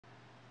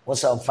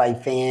What's up,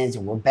 fight fans?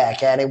 And we're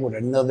back at it with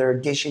another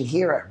edition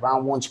here at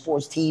Round One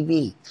Sports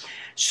TV.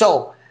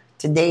 So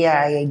today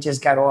I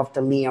just got off the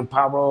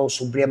Paro,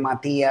 Subriel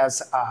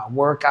Matias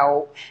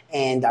workout,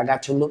 and I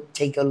got to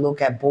take a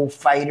look at both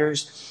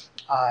fighters.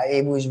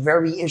 It was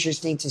very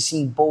interesting to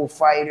see both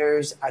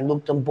fighters. I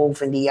looked them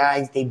both in the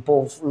eyes. They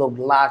both looked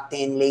locked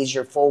in,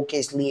 laser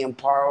focused.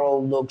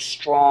 Paro looked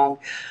strong.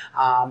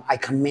 I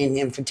commend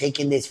him for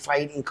taking this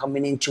fight and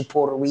coming into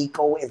Puerto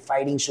Rico and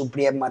fighting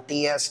Subriel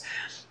Matias.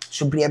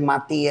 Subriel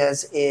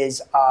Matias is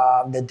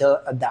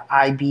the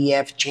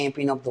IBF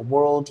champion of the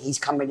world. He's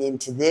coming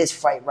into this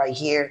fight right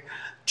here,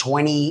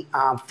 20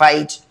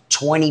 fights,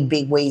 20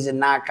 big ways of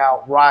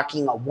knockout,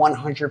 rocking a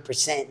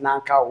 100%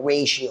 knockout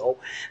ratio.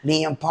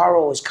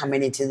 Paro is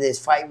coming into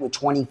this fight with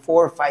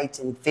 24 fights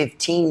and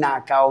 15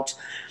 knockouts,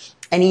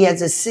 and he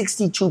has a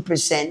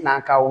 62%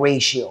 knockout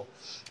ratio.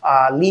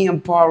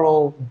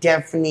 Paro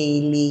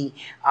definitely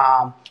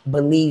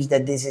believes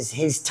that this is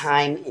his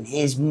time and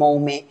his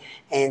moment,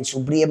 and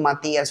Subriel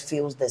Matias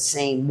feels the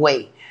same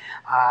way.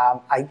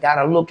 I got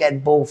to look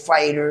at both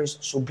fighters.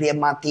 Subriel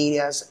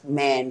Matias,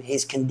 man,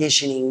 his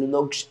conditioning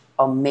looks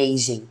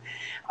amazing.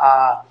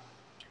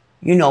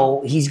 You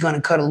know, he's going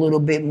to cut a little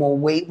bit more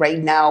weight right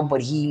now,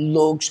 but he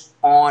looks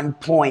on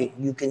point.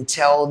 You can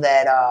tell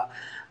that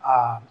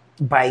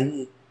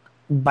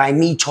by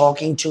me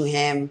talking to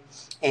him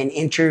and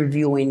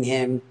interviewing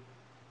him,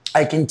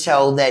 I can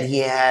tell that he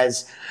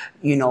has,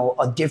 you know,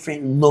 a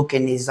different look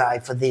in his eye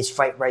for this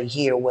fight right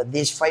here, where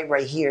this fight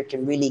right here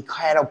can really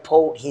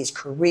catapult his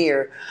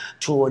career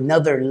to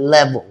another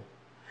level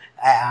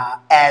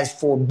as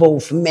for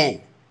both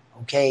men.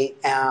 Okay,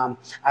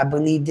 I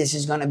believe this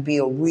is going to be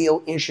a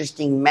real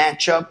interesting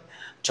matchup.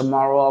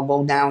 Tomorrow I'll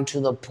go down to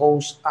the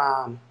post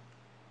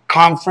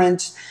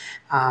conference,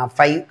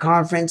 fight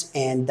conference,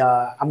 and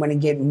I'm going to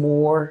get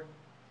more.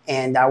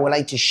 And I would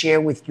like to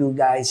share with you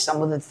guys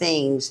some of the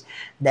things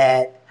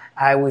that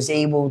I was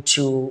able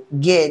to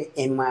get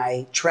in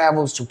my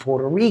travels to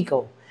Puerto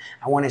Rico.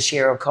 I want to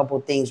share a couple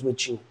things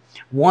with you.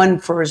 One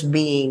first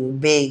being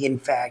big, in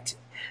fact,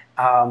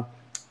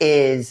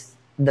 is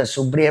the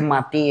Subriel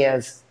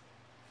Matias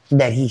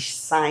that he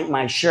signed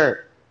my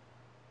shirt.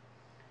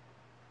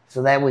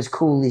 So that was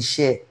cool as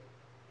shit.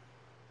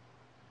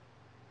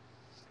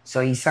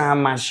 So he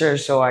signed my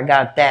shirt, so I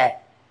got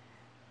that.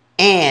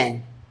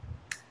 And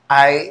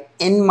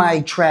in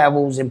my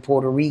travels in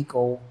Puerto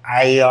Rico,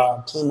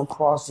 I came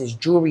across this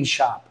jewelry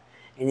shop.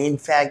 And in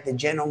fact, the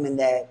gentleman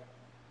that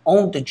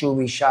owned the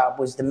jewelry shop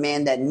was the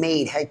man that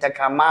made Hector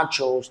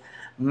Camacho's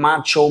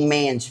Macho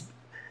Man's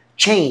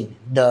chain,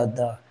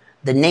 the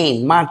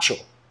name Macho,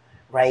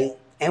 right?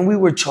 And we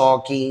were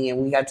talking, and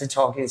we got to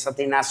talking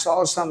something, and I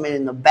saw something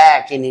in the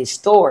back in his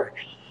store.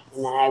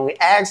 And I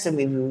asked him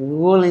if he was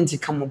willing to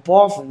come up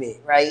off of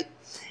it, right?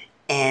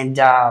 And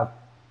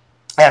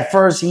at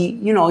first, he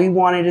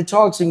wanted to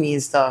talk to me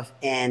and stuff,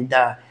 and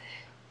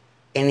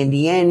in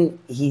the end,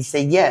 he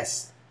said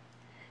yes,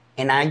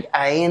 and I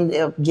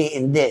ended up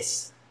getting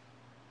this.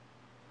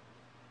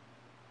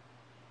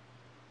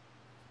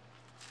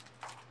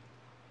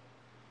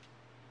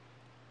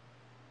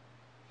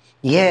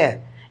 Yeah,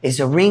 it's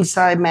a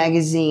Ringside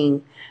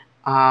magazine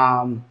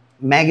of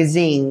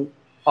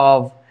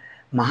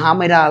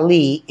Muhammad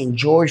Ali and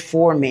George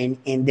Foreman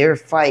in their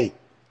fight.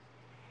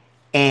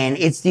 And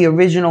it's the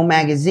original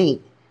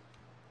magazine.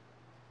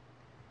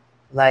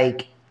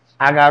 Like,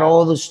 I got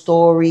all the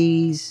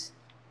stories.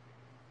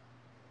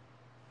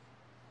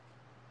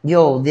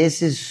 Yo,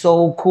 this is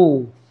so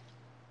cool.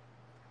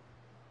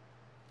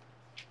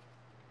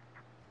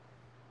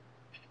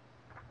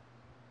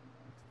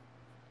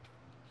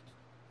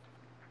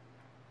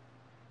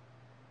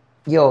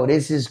 Yo,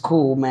 this is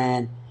cool,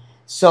 man.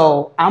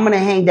 So I'm gonna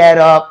hang that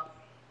up.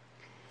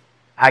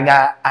 I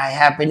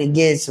happen to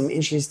get some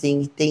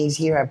interesting things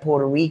here at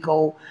Puerto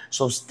Rico.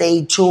 So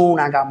stay tuned.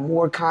 I got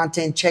more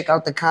content. Check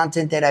out the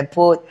content that I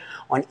put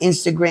on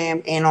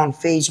Instagram and on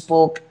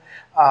Facebook.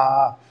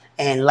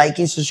 And like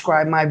and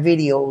subscribe my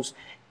videos.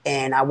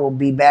 And I will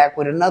be back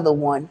with another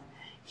one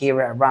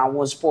here at Round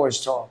One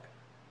Sports Talk.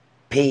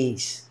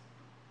 Peace.